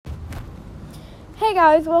Hey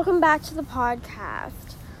guys, welcome back to the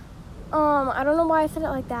podcast. I don't know why I said it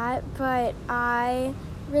like that, but I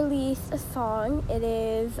released a song. It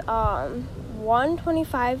is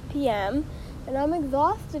 1:25 p.m. and I'm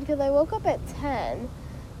exhausted because I woke up at 10.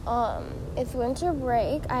 It's winter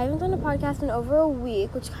break. I haven't done a podcast in over a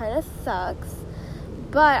week, which kind of sucks.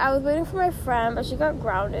 But I was waiting for my friend, but she got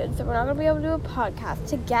grounded, so we're not going to be able to do a podcast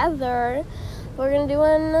together. We're going to do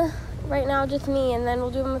one right now, just me, and then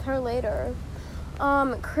we'll do one with her later.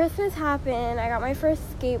 Christmas happened. I got my first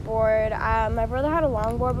skateboard. My brother had a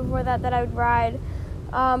longboard before that I would ride.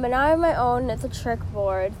 And now I have my own, and it's a trick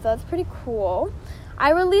board, so that's pretty cool.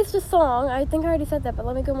 I released a song. I think I already said that, but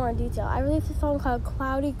let me go more in detail. I released a song called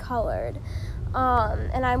Cloudy Colored.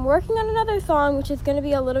 And I'm working on another song, which is going to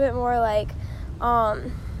be a little bit more like, I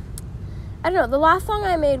don't know. The last song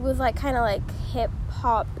I made was like kind of like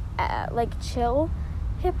hip-hop, like chill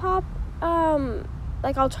hip-hop,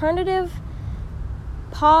 like alternative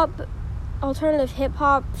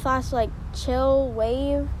hip-hop / like chill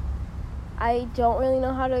wave. I don't really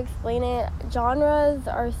know how to explain it. Genres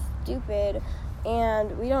are stupid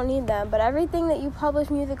and we don't need them, but everything that you publish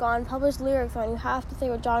music on, publish lyrics on, you have to say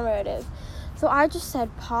what genre it is. So I just said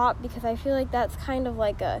pop because I feel like that's kind of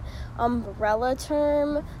like a umbrella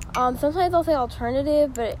term. Sometimes I'll say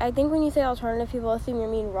alternative, but I think when you say alternative, people assume you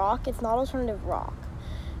mean rock. It's not alternative rock.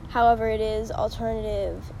 However, it is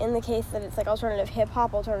alternative in the case that it's like alternative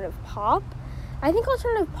hip-hop, alternative pop. I think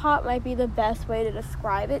alternative pop might be the best way to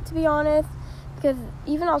describe it, to be honest, because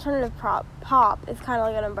even alternative pop is kind of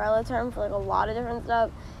like an umbrella term for like a lot of different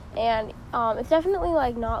stuff, and it's definitely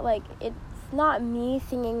like not like, it's not me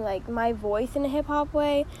singing like my voice in a hip-hop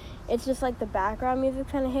way. It's just like the background music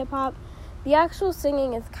kind of hip-hop. The actual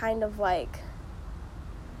singing is kind of like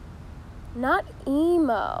not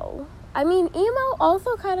emo. I mean, emo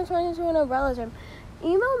also kind of turns into an umbrella term.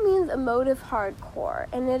 Emo means emotive hardcore,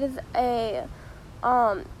 and it is a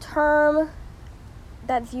term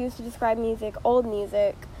that's used to describe music, old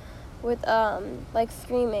music, with like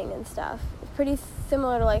screaming and stuff. It's pretty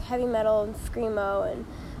similar to like heavy metal and screamo,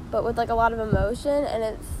 but with like a lot of emotion, and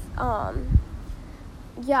it's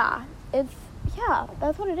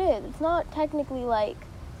that's what it is. It's not technically like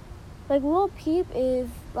Lil Peep is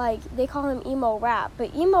like, they call him emo rap,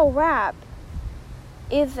 but emo rap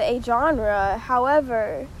is a genre.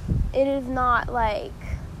 However, it is not like,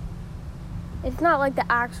 it's not like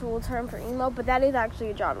the actual term for emo, but that is actually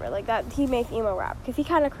a genre. Like that, he makes emo rap because he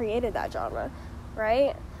kind of created that genre,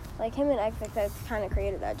 right? Like him and XXX kind of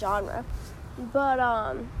created that genre. But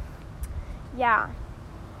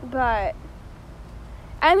but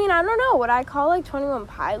I mean, I don't know, would I call like 21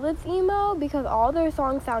 Pilots emo? Because all their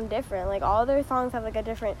songs sound different. Like all their songs have like a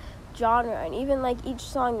different genre, and even like each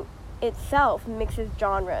song itself mixes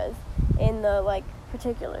genres in the like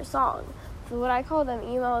particular song. So would I call them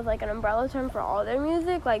emo as like an umbrella term for all their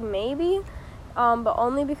music? Like maybe, but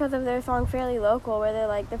only because of their song Fairly Local, where they're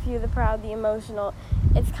like the few, the proud, the emotional.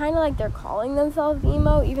 It's kind of like they're calling themselves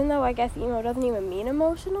emo, even though I guess emo doesn't even mean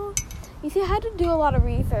emotional. You see, I had to do a lot of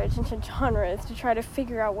research into genres to try to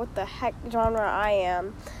figure out what the heck genre I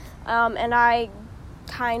am. And I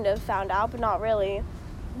kind of found out, but not really.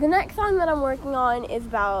 The next song that I'm working on is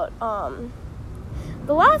about, okay,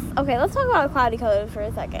 let's talk about Cloudy Colored for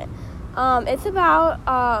a second. It's about,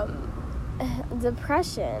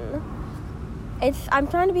 depression. I'm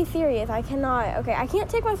trying to be serious. I can't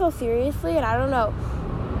take myself seriously, and I don't know.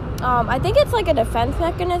 I think it's like a defense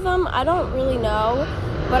mechanism. I don't really know.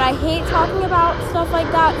 But I hate talking about stuff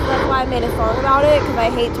like that, so that's why I made a song about it, because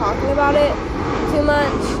I hate talking about it too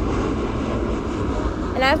much.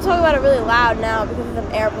 And I have to talk about it really loud now because it's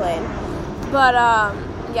an airplane. But,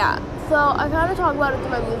 so I kind of talk about it through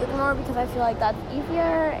my music more because I feel like that's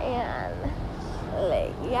easier, and,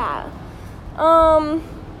 like,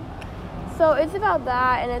 so it's about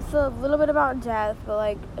that, and it's a little bit about death, but,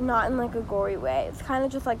 like, not in, like, a gory way. It's kind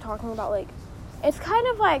of just, like, talking about, like, it's kind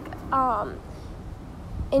of, like,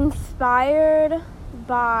 inspired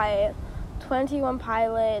by 21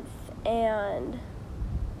 Pilots and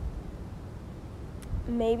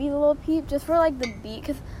maybe Lil Peep, just for like the beat,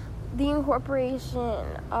 because the incorporation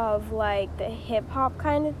of like the hip-hop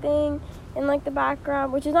kind of thing in like the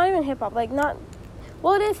background, which is not even hip-hop, like not,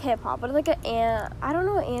 well, it is hip-hop, but it's like I don't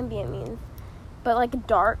know what ambient means, but like a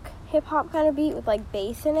dark hip-hop kind of beat with like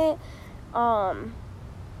bass in it.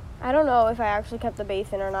 I don't know if I actually kept the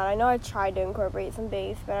bass in or not. I know I tried to incorporate some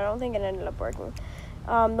bass, but I don't think it ended up working.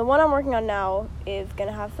 The one I'm working on now is going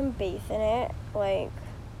to have some bass in it. Like,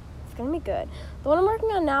 it's going to be good. The one I'm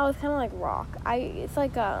working on now is kind of like rock. It's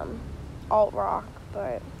like alt rock,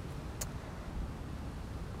 but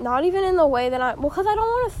not even in the way that because I don't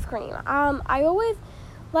want to scream. I always,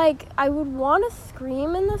 I would want to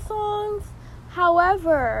scream in the songs.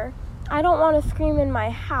 However, I don't want to scream in my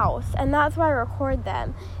house, and that's why I record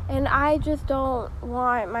them. And I just don't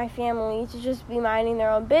want my family to just be minding their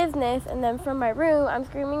own business, and then from my room, I'm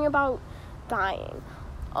screaming about dying.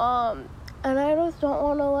 And I just don't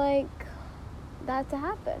want to, that to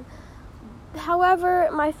happen. However,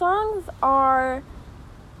 my songs are...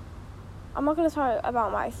 I'm not going to talk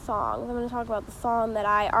about my songs. I'm going to talk about the song that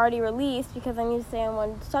I already released because I need to stay on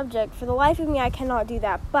one subject. For the life of me, I cannot do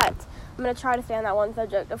that, but I'm going to try to stay on that one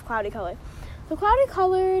subject of Cloudy Colored. So Cloudy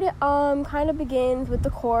Colored kind of begins with the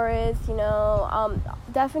chorus,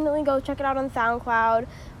 definitely go check it out on SoundCloud.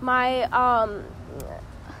 My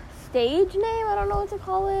stage name, I don't know what to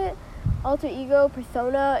call it, alter ego,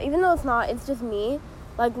 persona, even though it's not, it's just me.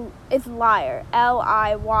 It's Liar,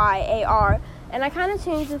 Liyar, and I kind of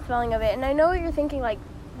changed the spelling of it, and I know what you're thinking,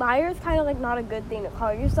 liar is kind of, not a good thing to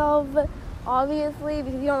call yourself, obviously,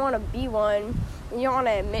 because you don't want to be one, and you don't want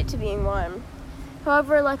to admit to being one.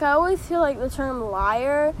 However, I always feel like the term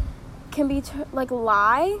liar can be,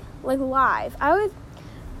 lie, lies. I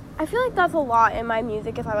feel like that's a lot in my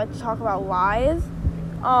music if I like to talk about lies,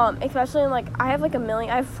 especially in, I have,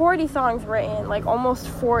 I have 40 songs written, almost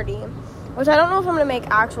 40, which I don't know if I'm going to make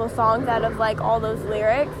actual songs out of, all those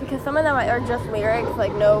lyrics, because some of them are just lyrics, I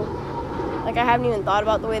haven't even thought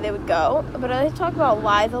about the way they would go, but I talk about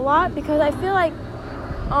lies a lot, because I feel like,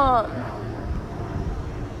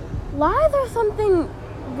 lies are something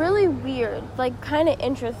really weird, kind of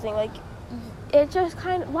interesting, it just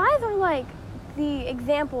lies are, the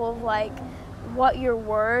example of, what your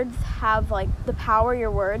words have, the power your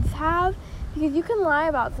words have, because you can lie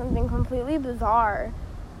about something completely bizarre,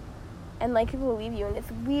 and, people believe you, and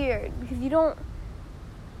it's weird, because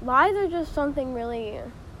lies are just something really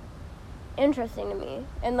interesting to me,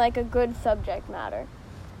 and, a good subject matter,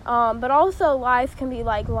 but also lies can be,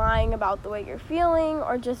 lying about the way you're feeling,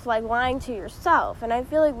 or just, lying to yourself, and I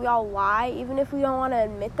feel like we all lie, even if we don't want to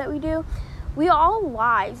admit that we do. We all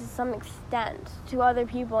lie to some extent to other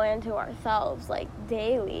people and to ourselves,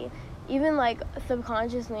 daily, even,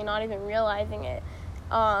 subconsciously, not even realizing it.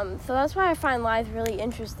 So that's why I find lies really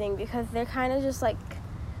interesting, because they're kind of just, I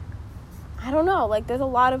don't know, there's a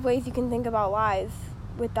lot of ways you can think about lies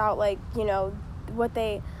without, what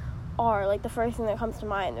they are, the first thing that comes to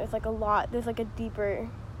mind. There's,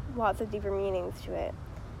 lots of deeper meanings to it.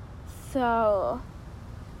 So,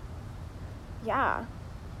 yeah.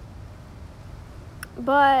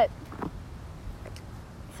 But,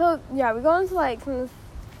 so, yeah, we go into,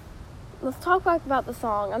 let's talk back about the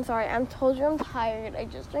song. I'm sorry, I told you I'm tired. I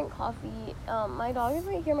just drank coffee. My dog is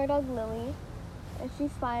right here, my dog Lily, and she's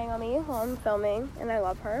spying on me while I'm filming, and I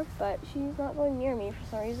love her, but she's not going near me for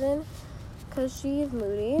some reason, because she's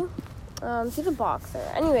moody. She's a boxer.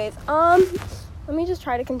 Anyways, let me just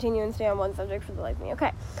try to continue and stay on one subject for the life of me.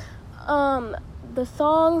 Okay. The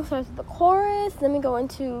song starts with the chorus, then we go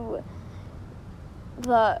into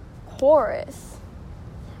the chorus.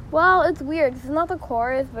 Well, it's weird, 'cause it's not the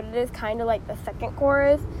chorus, but it is kind of the second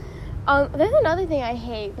chorus. There's another thing I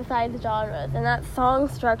hate besides genres, and that's song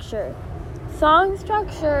structure. Song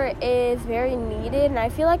structure is very needed, and I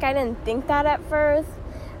feel like I didn't think that at first,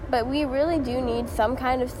 but we really do need some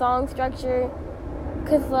kind of song structure,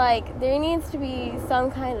 because, there needs to be some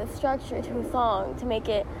kind of structure to a song to make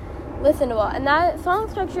it listenable, and that song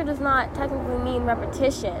structure does not technically mean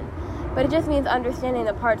repetition, but it just means understanding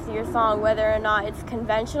the parts of your song, whether or not it's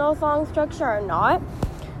conventional song structure or not.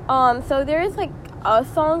 So there is, a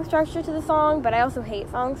song structure to the song, but I also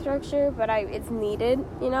hate song structure, but it's needed,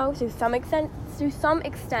 to some extent,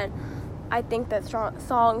 I think that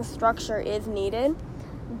song structure is needed,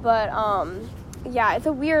 but, yeah, it's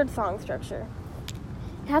a weird song structure.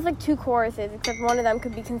 It has, 2 choruses, except one of them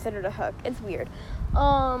could be considered a hook. It's weird.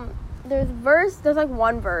 There's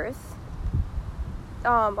one verse,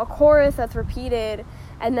 a chorus that's repeated,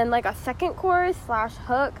 and then a second chorus /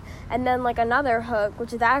 hook, and then another hook,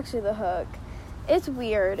 which is actually the hook. It's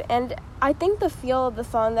weird, and I think the feel of the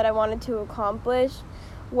song that I wanted to accomplish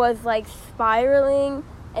was spiraling,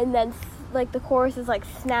 and then the chorus is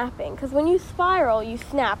snapping, because when you spiral you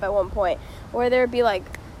snap at one point, or there'd be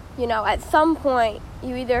at some point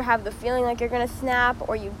you either have the feeling you're gonna snap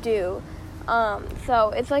or you do. So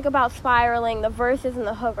it's about spiraling. The verses and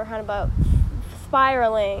the hook are kind of about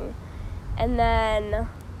spiraling, and then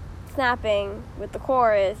snapping with the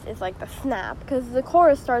chorus is the snap, because the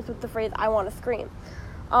chorus starts with the phrase "I want to scream."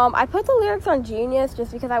 I put the lyrics on Genius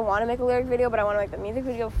just because I want to make a lyric video, but I want to make the music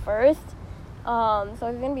video first. So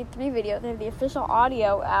there's gonna be 3 videos. I have the official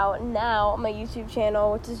audio out now on my YouTube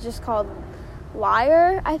channel, which is just called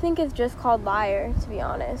Liar, I think it's just called Liar, to be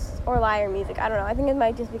honest. Or Liar Music. I don't know. I think it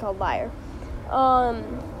might just be called Liar.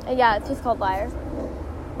 Yeah, it's just called Liar.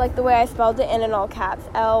 Like the way I spelled it, and in all caps.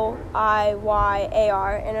 Liyar,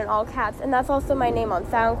 and in all caps. And that's also my name on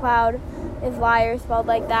SoundCloud, is Liar, spelled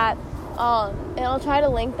like that. And I'll try to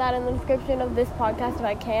link that in the description of this podcast if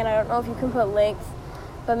I can. I don't know if you can put links,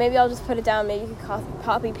 but maybe I'll just put it down. Maybe you can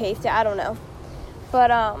copy paste it. I don't know. But,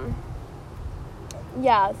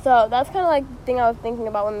 yeah, so that's kind of like the thing I was thinking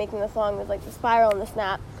about when making the song, was like the spiral and the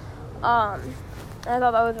snap. And I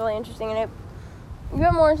thought that was really interesting, and you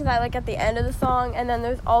get more into that like at the end of the song. And then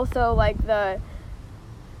there's also like I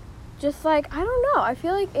don't know, I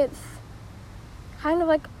feel like it's kind of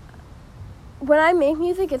like, when I make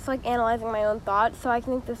music, it's like analyzing my own thoughts. So I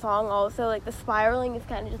think the song also, like the spiraling, is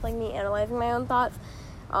kind of just like me analyzing my own thoughts.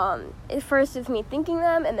 At first it's me thinking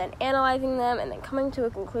them, and then analyzing them, and then coming to a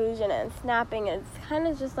conclusion and snapping, and it's kind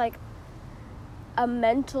of just like a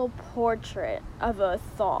mental portrait of a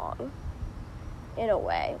song, in a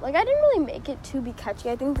way. Like, I didn't really make it to be catchy.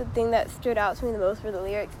 I think the thing that stood out to me the most were the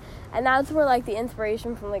lyrics, and that's where like the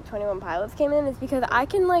inspiration from like 21 Pilots came in, is because I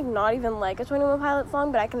can like not even like a 21 Pilots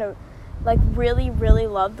song, but I can like really, really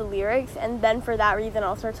love the lyrics, and then for that reason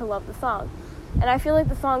I'll start to love the song. And I feel like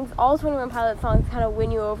the songs, all 21 Pilots songs, kind of win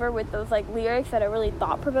you over with those like lyrics that are really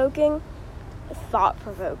thought-provoking.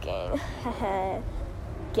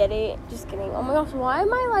 Get it? Just kidding. Oh my gosh, why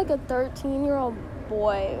am I like a 13-year-old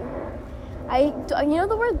boy?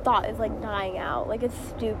 The word thought is like dying out. Like, it's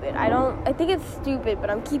stupid. I think it's stupid, but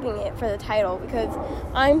I'm keeping it for the title because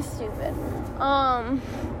I'm stupid.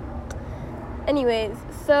 Anyways,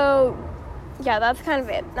 so yeah, that's kind of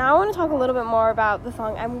it. Now I want to talk a little bit more about the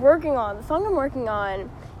song I'm working on. The song I'm working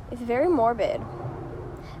on is very morbid,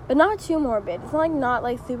 but not too morbid. It's not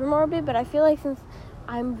like super morbid, but I feel like since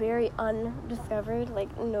I'm very undiscovered,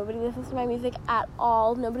 like nobody listens to my music at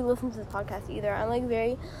all, nobody listens to this podcast either. I'm like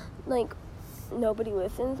very like nobody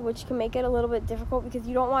listens, which can make it a little bit difficult because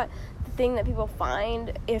you don't want the thing that people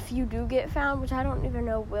find, if you do get found, which I don't even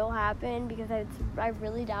know will happen because I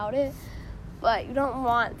really doubt it. But you don't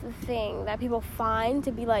want the thing that people find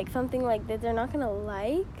to be, like, something, like, that they're not gonna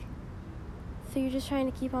like. So you're just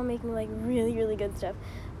trying to keep on making, like, really, really good stuff.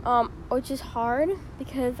 Which is hard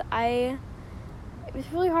because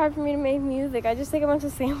it's really hard for me to make music. I just take a bunch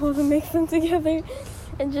of samples and mix them together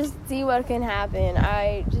and just see what can happen.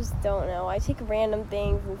 I just don't know. I take random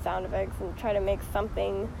things and sound effects and try to make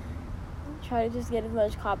something. Try to just get as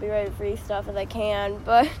much copyright-free stuff as I can.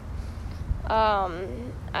 But,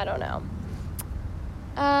 I don't know.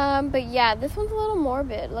 But yeah, this one's a little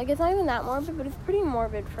morbid. Like, it's not even that morbid, but it's pretty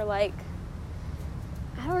morbid for, like,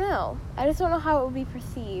 I don't know. I just don't know how it would be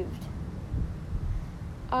perceived.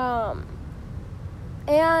 And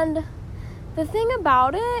the thing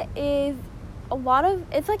about it is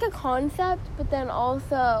it's like a concept, but then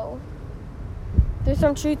also there's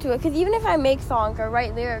some truth to it. Because even if I make songs or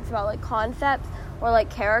write lyrics about, like, concepts or,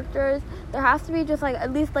 like, characters, there has to be just, like,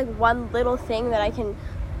 at least, like, one little thing that I can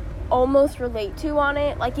almost relate to on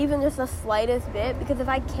it, like even just the slightest bit, because if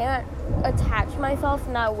I can't attach myself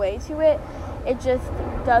in that way to it, it just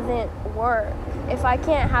doesn't work. If I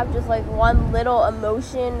can't have just like one little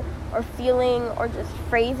emotion or feeling or just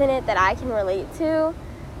phrase in it that I can relate to,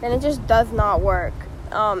 then it just does not work.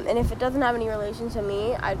 And if it doesn't have any relation to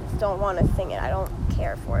me, I just don't want to sing it. I don't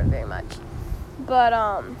care for it very much. But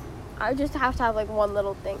I just have to have like one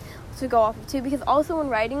little thing to go off of too, because also when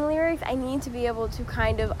writing lyrics, I need to be able to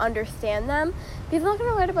kind of understand them, because I'm not going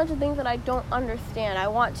to write a bunch of things that I don't understand. I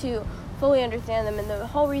want to fully understand them, and the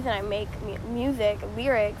whole reason I make music,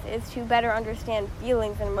 lyrics, is to better understand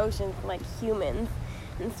feelings and emotions and like humans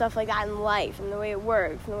and stuff like that in life, and the way it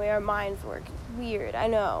works and the way our minds work. It's weird, I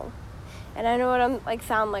know, and I know what I'm like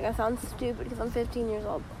sound like. I sound stupid because I'm 15 years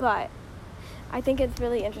old, but I think it's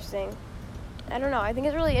really interesting. I don't know, I think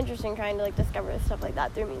it's really interesting trying to like discover stuff like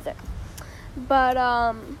that through music. But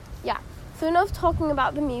yeah, so enough talking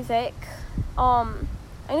about the music. I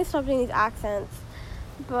need to stop doing these accents,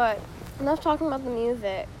 but enough talking about the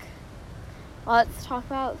music. Let's talk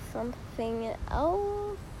about something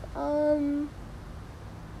else. I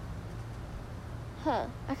kind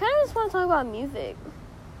of just want to talk about music,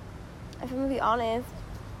 if I'm gonna be honest.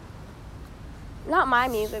 Not my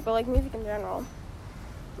music, but like music in general.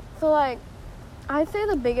 So like, I'd say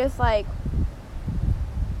the biggest, like,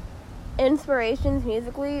 inspirations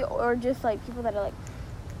musically, or just, like, people that are, like,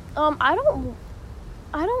 I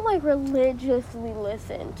don't, like, religiously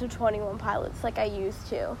listen to 21 Pilots like I used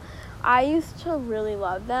to. I used to really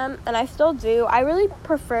love them, and I still do. I really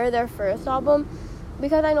prefer their first album,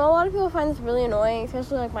 because I know a lot of people find this really annoying,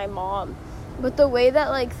 especially, like, my mom. But the way that,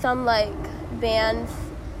 like, some, like, bands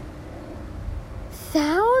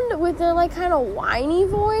sound with their, like, kind of whiny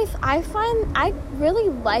voice. I really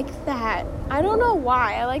like that. I don't know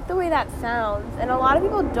why. I like the way that sounds, and a lot of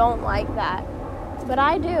people don't like that, but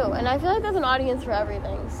I do, and I feel like there's an audience for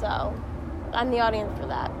everything, so I'm the audience for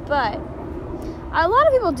that. But a lot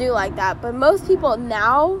of people do like that, but most people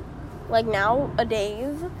nowadays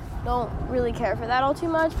don't really care for that all too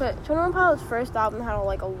much. But 21 Pilots' first album had,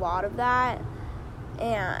 like, a lot of that,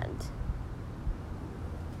 and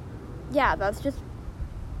yeah,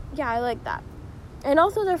 I like that. And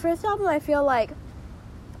also their first album, I feel like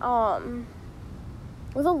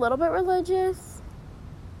was a little bit religious,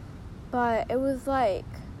 but it was, like,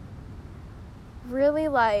 really,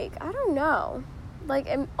 like, I don't know, like,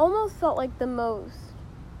 it almost felt like the most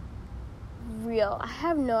real. I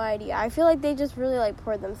have no idea. I feel like they just really, like,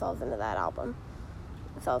 poured themselves into that album.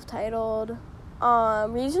 Self-titled.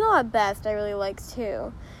 Regional at Best I really like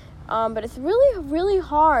too, but it's really, really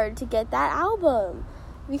hard to get that album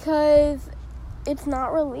because it's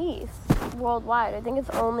not released worldwide. I think it's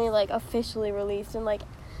only, like, officially released in, like,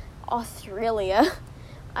 Australia.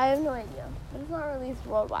 I have no idea, but it's not released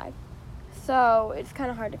worldwide, so it's kind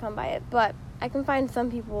of hard to come by it. But I can find some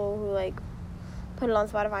people who, like, put it on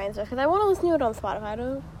Spotify and stuff, because I want to listen to it on Spotify. I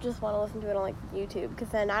don't just want to listen to it on, like, YouTube, because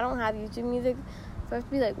then I don't have YouTube music, so I have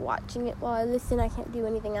to be, like, watching it while I listen. I can't do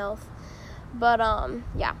anything else. But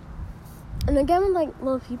yeah. And again, with, like,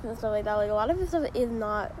 Lil Peep and stuff like that, like, a lot of this stuff is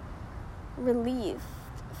not released,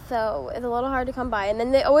 so it's a little hard to come by. And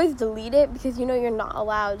then they always delete it, because, you know, you're not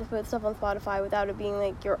allowed to put stuff on Spotify without it being,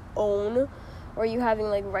 like, your own, or you having,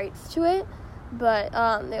 like, rights to it. But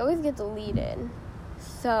they always get deleted,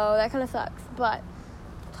 so that kind of sucks. But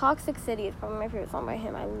Toxic City is probably my favorite song by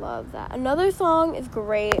him. I love that. Another song is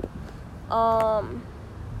great.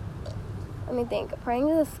 Let me think. Praying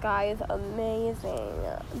to the Sky is amazing.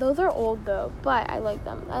 Those are old though, but I like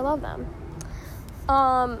them. I love them.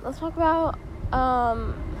 Let's talk about,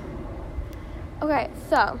 okay,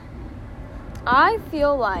 so I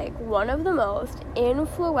feel like one of the most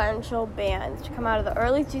influential bands to come out of the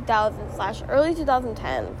early 2000s / early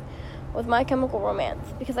 2010s was My Chemical Romance,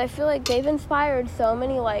 because I feel like they've inspired so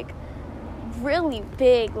many, like, really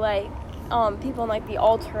big, like, people in, like, the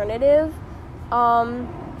alternative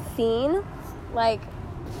scene. Like,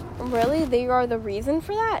 really, they are the reason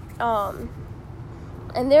for that.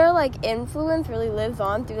 And their, like, influence really lives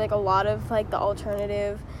on through, like, a lot of, like, the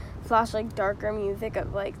alternative / like, darker music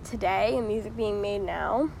of, like, today, and music being made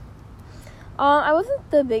now. I wasn't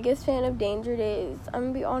the biggest fan of Danger Days, I'm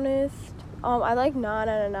gonna be honest. I like Na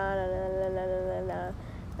Na Na Na Na Na Na Na Na.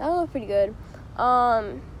 That one was pretty good.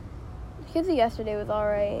 Kids of Yesterday was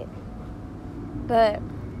alright, but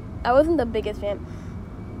I wasn't the biggest fan.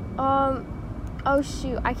 Oh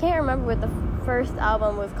shoot, I can't remember what the first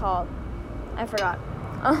album was called. I forgot.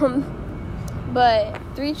 But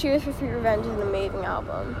 3 Cheers for Sweet Revenge is an amazing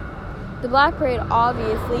album. The Black Parade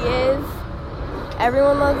obviously is.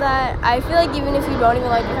 Everyone loves that. I feel like even if you don't even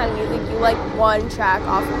like the kind of music, you like one track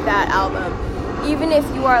off of that album. Even if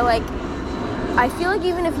you are, like, I feel like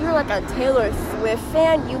even if you're, like, a Taylor Swift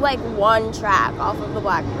fan, you like one track off of The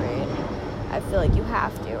Black Parade. I feel like you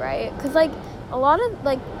have to, right? Because, like, a lot of,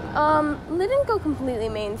 like, they didn't go completely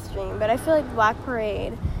mainstream, but I feel like The Black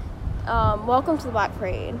Parade, Welcome to the Black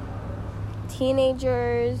Parade,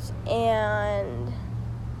 Teenagers, and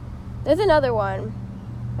there's another one,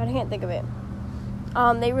 but I can't think of it.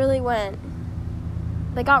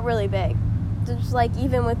 They got really big. Just, like,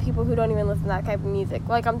 even with people who don't even listen to that type of music.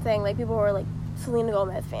 Like, I'm saying, like, people who are, like, Selena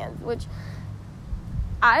Gomez fans, which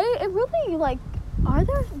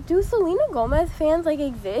do Selena Gomez fans, like,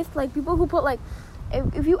 exist? Like, people who put, like,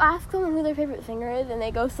 if you ask someone who their favorite singer is and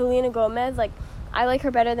they go Selena Gomez, like, I like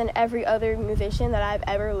her better than every other musician that I've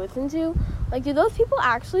ever listened to. Like, do those people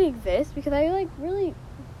actually exist? Because I, like, really,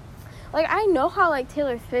 like, I know how, like,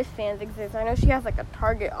 Taylor Swift fans exist. I know she has, like, a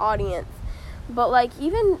target audience. But, like,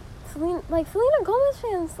 even Selena Gomez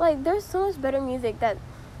fans, like, there's so much better music that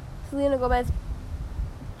Selena Gomez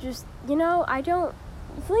just, you know,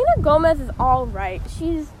 Selena Gomez is all right.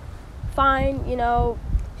 She's fine, you know.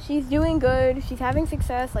 She's doing good. She's having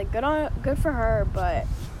success. Like, good for her. But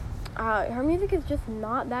her music is just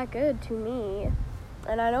not that good to me.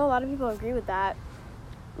 And I know a lot of people agree with that.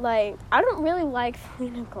 Like, I don't really like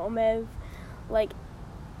Selena Gomez, like,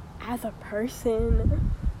 as a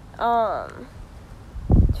person,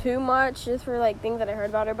 too much, just for, like, things that I heard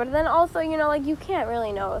about her. But then also, you know, like, you can't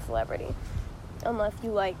really know a celebrity unless you,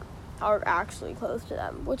 like, are actually close to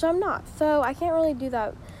them, which I'm not. So I can't really do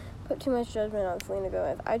that, put too much judgment on Selena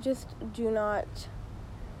Gomez. I just do not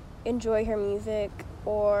enjoy her music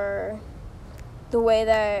or the way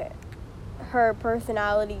that her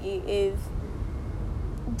personality is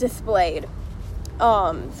displayed. So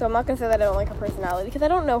I'm not gonna say that I don't like her personality, because I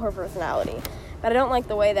don't know her personality, but I don't like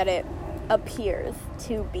the way that it appears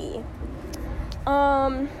to be.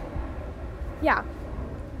 Yeah.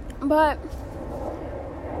 But,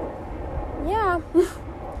 yeah.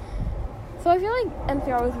 So I feel like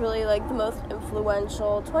NPR was really, like, the most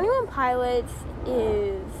influential. 21 Pilots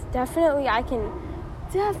is definitely, I can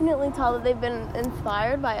definitely tell that they've been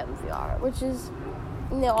inspired by NPR, which is,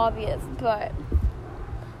 obvious, but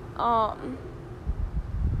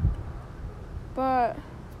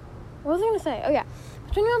what was I gonna say? Oh, yeah.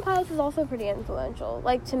 21 Pilots is also pretty influential,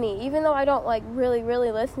 like, to me, even though I don't, like, really,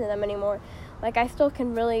 really listen to them anymore. Like, I still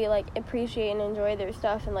can really, like, appreciate and enjoy their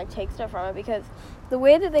stuff and, like, take stuff from it, because the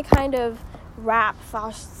way that they kind of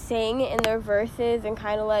rap/sing in their verses, and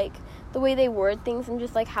kind of, like, the way they word things, and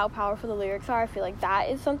just, like, how powerful the lyrics are, I feel like that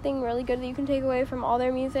is something really good that you can take away from all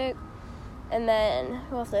their music. And then,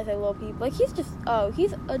 who else did I say? Lil Peep. Like, he's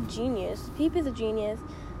a genius. Peep is a genius.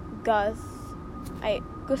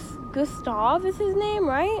 Gustav is his name,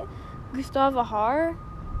 right? Gustav Ahar?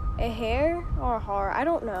 I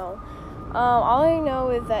don't know. All I know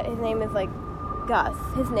is that his name is, like, Gus.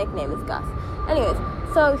 His nickname is Gus. Anyways,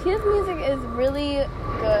 so his music is really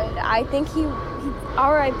good. I think he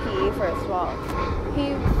R.I.P. first of all.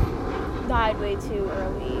 He died way too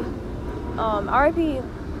early. R.I.P.,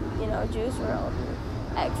 Juice WRLD,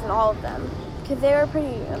 X, and all of them, because they were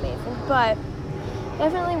pretty amazing, but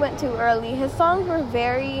definitely went too early. His songs were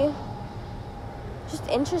very just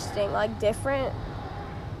interesting, like, different.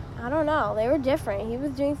 I don't know, they were different.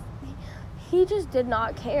 He just did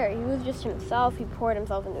not care. He was just himself. He poured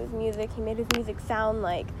himself into his music. He made his music sound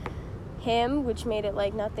like him, which made it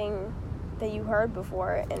like nothing that you heard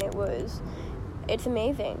before, and it's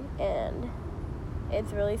amazing. And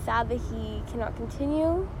it's really sad that he cannot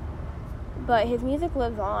continue, but his music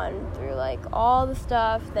lives on through, like, all the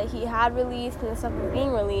stuff that he had released, and the stuff that's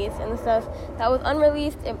being released, and the stuff that was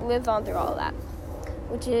unreleased. It lives on through all of that,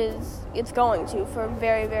 which is, it's going to for a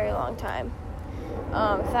very, very long time. So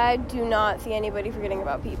I do not see anybody forgetting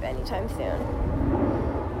about Peep anytime soon.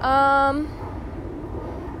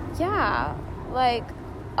 Yeah, like,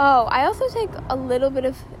 I also take a little bit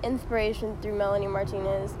of inspiration through Melanie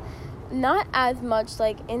Martinez. Not as much,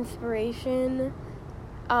 like, inspiration,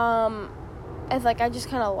 as, like, I just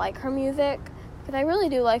kind of like her music, because I really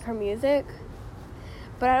do like her music,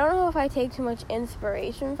 but I don't know if I take too much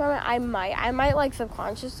inspiration from it. I might, like,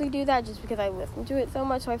 subconsciously do that, just because I listen to it so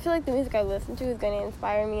much, so I feel like the music I listen to is going to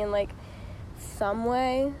inspire me in, like, some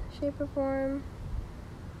way, shape, or form,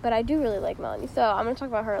 but I do really like Melanie, so I'm going to talk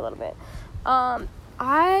about her a little bit.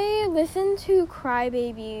 I listened to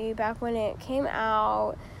Crybaby back when it came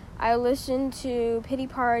out. I listened to Pity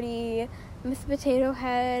Party, Miss Potato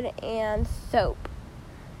Head, and Soap.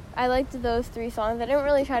 I liked those 3 songs. I didn't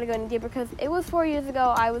really try to go any deeper because it was 4 years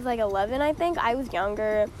ago. I was like 11, I think. I was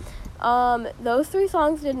younger. Those 3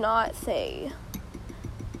 songs did not say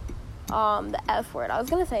the F word. I was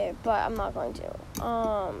going to say it, but I'm not going to.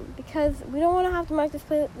 Because we don't want to have to mark this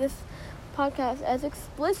podcast as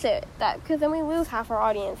explicit, because then we lose half our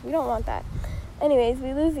audience. We don't want that. Anyways,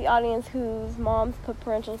 we lose the audience whose moms put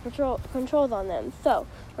parental controls on them. So,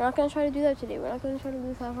 we're not going to try to do that today. We're not going to try to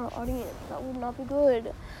lose half our audience. That would not be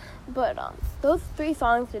good. But, those 3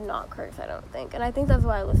 songs did not curse, I don't think. And I think that's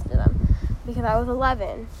why I listened to them. Because I was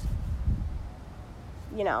 11.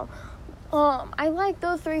 I liked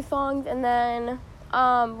those 3 songs. And then,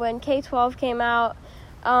 when K-12 came out,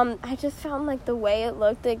 I just found, like, the way it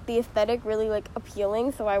looked, like, the aesthetic really, like,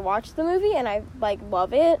 appealing. So I watched the movie, and I, like,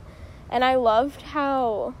 love it. And I loved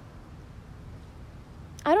how,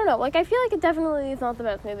 I don't know, like, I feel like it definitely is not the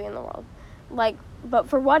best movie in the world. Like, but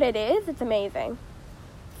for what it is, it's amazing.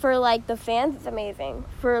 For, like, the fans, it's amazing.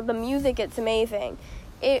 For the music, it's amazing.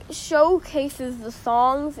 It showcases the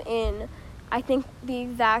songs in, I think, the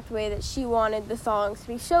exact way that she wanted the songs to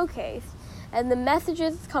be showcased. And the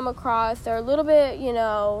messages come across, they're a little bit,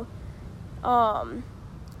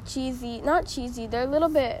 cheesy, not cheesy, they're a little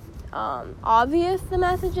bit, obvious, the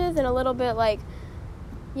messages, and a little bit, like,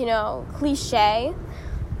 cliche,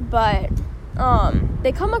 but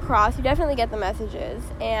they come across. You definitely get the messages,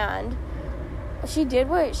 and she did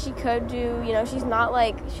what she could do. She's not,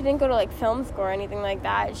 like, she didn't go to, like, film school or anything like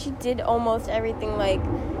that. She did almost everything, like,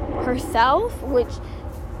 herself, which,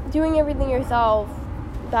 doing everything yourself,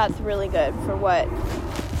 that's really good for what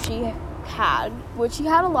she had, which she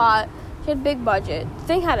had a lot. She had a big budget. The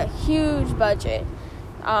thing had a huge budget.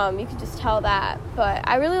 You could just tell that. But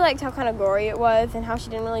I really liked how kind of gory it was, and how she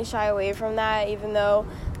didn't really shy away from that, even though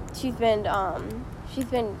she's been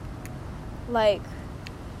like,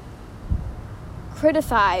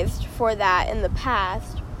 criticized for that in the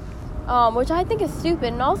past, which I think is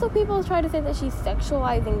stupid. And also people try to say that she's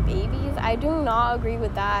sexualizing babies. I do not agree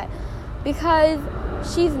with that, because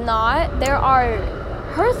she's not.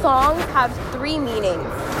 Her songs have 3 meanings.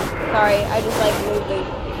 Sorry, I just moved the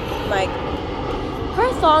mic.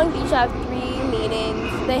 Her songs each have 3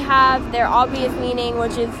 meanings. They have their obvious meaning,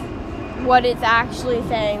 which is what it's actually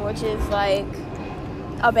saying, which is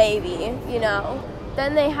a baby,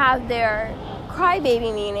 Then they have their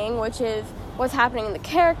crybaby meaning, which is what's happening in the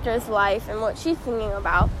character's life and what she's singing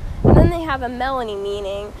about. And then they have a Melanie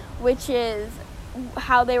meaning, which is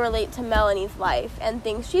how they relate to Melanie's life and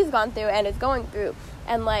things she's gone through and is going through,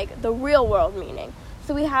 and the real world meaning.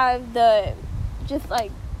 So we have the just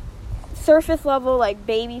surface level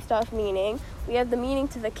baby stuff meaning. We have the meaning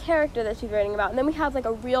to the character that she's writing about, and then we have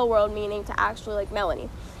a real world meaning to actually Melanie.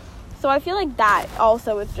 So I feel that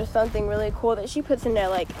also is just something really cool that she puts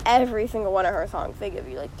into every single one of her songs. They give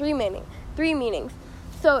you 3 meanings.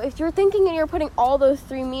 So if you're thinking and you're putting all those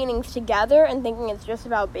 3 meanings together and thinking it's just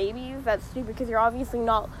about babies, that's stupid, because you're obviously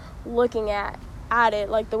not looking at it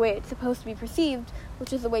the way it's supposed to be perceived,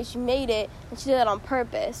 which is the way she made it, and she did that on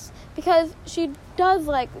purpose, because she does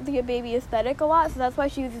the baby aesthetic a lot. So that's why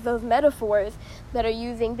she uses those metaphors that are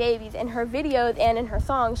using babies in her videos and in her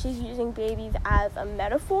songs. She's using babies as a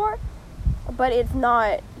metaphor, but it's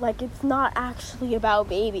not actually about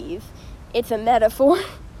babies. It's a metaphor.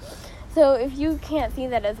 So if you can't see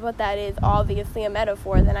that as what that is, obviously a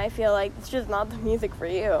metaphor, then I feel it's just not the music for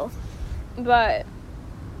you. But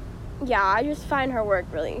yeah, I just find her work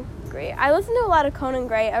really great. I listen to a lot of Conan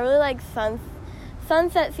Gray. I really like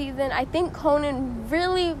Sunset Season. I think Conan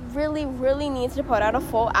really, really, really needs to put out a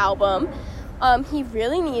full album. He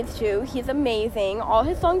really needs to. He's amazing. All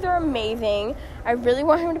his songs are amazing. I really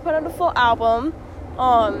want him to put out a full album.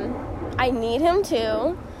 I need him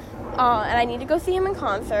to. And I need to go see him in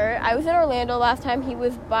concert. I was in Orlando last time he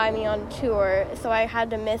was by me on tour, so I had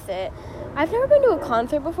to miss it. I've never been to a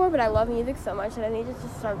concert before, but I love music so much that I need to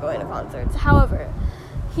just start going to concerts. However,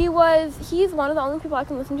 he's one of the only people I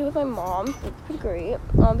can listen to with my mom. It's pretty great.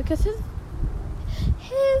 Because his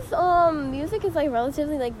music is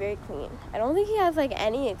relatively very clean. I don't think he has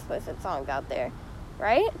any explicit songs out there,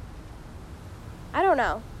 right? I don't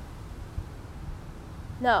know.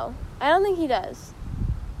 No, I don't think he does.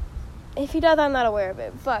 If he does, I'm not aware of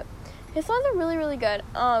it, but his songs are really, really good.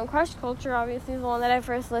 Crush Culture, obviously, is the one that I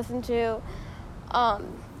first listened to,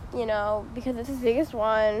 because it's his biggest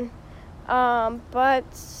one. But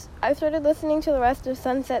I started listening to the rest of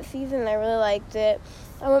Sunset Season, and I really liked it.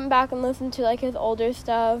 I went back and listened to, his older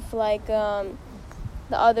stuff, The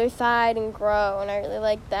Other Side and Grow, and I really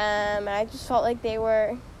liked them, and I just felt they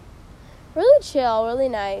were really chill, really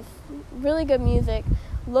nice, really good music.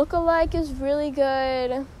 Look-alike is really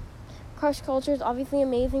good. Crush Culture is obviously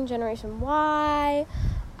amazing. Generation Y,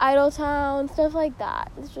 Idletown, stuff like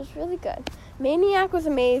that. It's just really good. Maniac was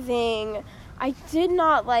amazing. I did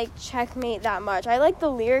not like Checkmate that much. I like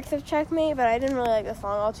the lyrics of Checkmate, but I didn't really like the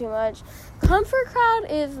song all too much. Comfort Crowd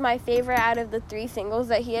is my favorite out of the 3 singles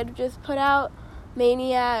that he had just put out.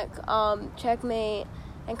 Maniac, Checkmate,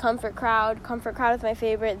 and Comfort Crowd. Comfort Crowd is my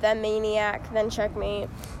favorite, then Maniac, then Checkmate,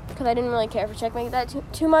 because I didn't really care for Checkmate that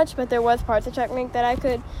too much, but there was parts of Checkmate that I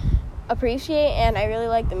could appreciate, and I really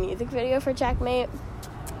like the music video for Checkmate.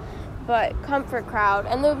 But Comfort Crowd,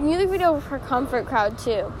 and the music video for Comfort Crowd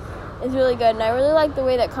too, is really good, and I really like the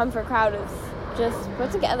way that Comfort Crowd is just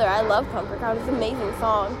put together. I love Comfort Crowd. It's an amazing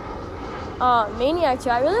song. Maniac too,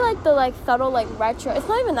 I really like the subtle retro, it's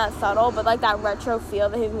not even that subtle, but that retro feel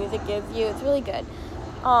that his music gives you. It's really good.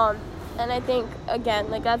 And I think, again,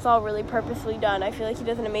 that's all really purposely done. I feel he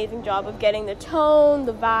does an amazing job of getting the tone,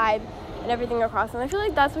 the vibe, and everything across. And I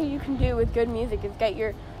feel that's what you can do with good music, is get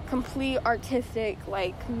your complete artistic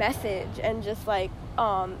message and just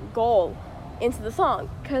goal into the song,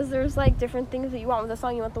 because there's different things that you want with the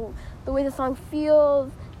song. You want the way the song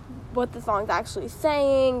feels, what the song's actually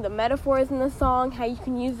saying, the metaphors in the song, how you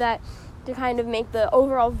can use that to kind of make the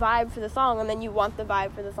overall vibe for the song. And then you want the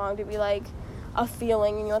vibe for the song to be a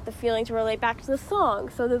feeling, and you want the feeling to relate back to the song.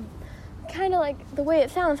 So the kind of the way it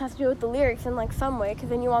sounds has to do with the lyrics in some way, because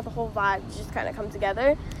then you want the whole vibe to just kind of come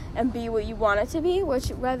together and be what you want it to be, which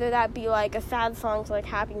whether that be a sad song to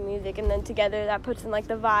happy music, and then together that puts in the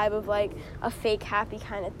vibe of a fake happy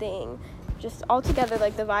kind of thing. Just all together,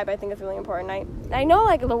 the vibe I think is really important. I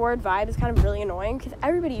know the word vibe is kind of really annoying because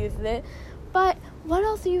everybody uses it, but what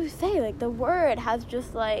else do you say? The word has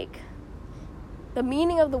just the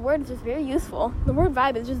meaning of the word is just very useful. The word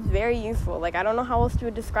vibe is just very useful. I don't know how else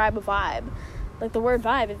to describe a vibe. The word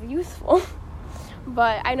vibe is useful.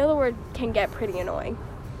 But I know the word can get pretty annoying,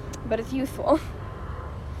 but it's useful.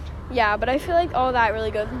 yeah, but I feel like all that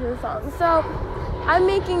really goes into the song. So, I'm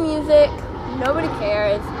making music. Nobody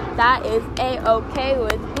cares. That is A-okay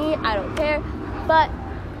with me. I don't care. But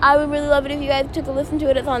I would really love it if you guys took a listen to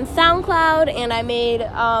it. It's on SoundCloud, and I made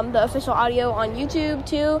the official audio on YouTube,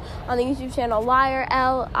 too, on the YouTube channel Liar,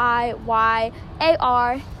 L-I-Y-A-R.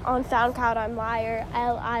 On SoundCloud, I'm Liar,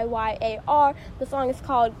 L-I-Y-A-R. The song is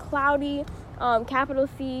called Cloudy, capital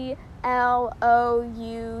C-L-O-U-D-Y,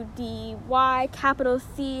 capital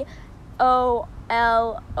C-O-L-O-R-D.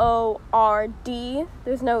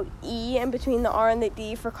 There's no E in between the R and the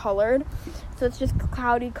D for colored. So it's just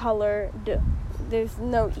cloudy colored. There's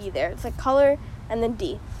no E there. It's like color and then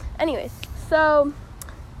D. Anyways, so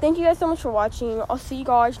thank you guys so much for watching. I'll see you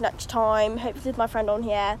guys next time. Hope this is my friend on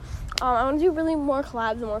here. I want to do really more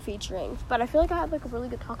collabs and more featurings, but I feel like I had like a really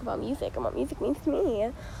good talk about music and what music means to me.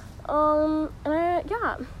 Yeah.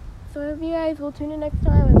 So I hope you guys will tune in next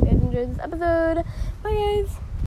time. I hope you guys enjoyed this episode. Bye, guys.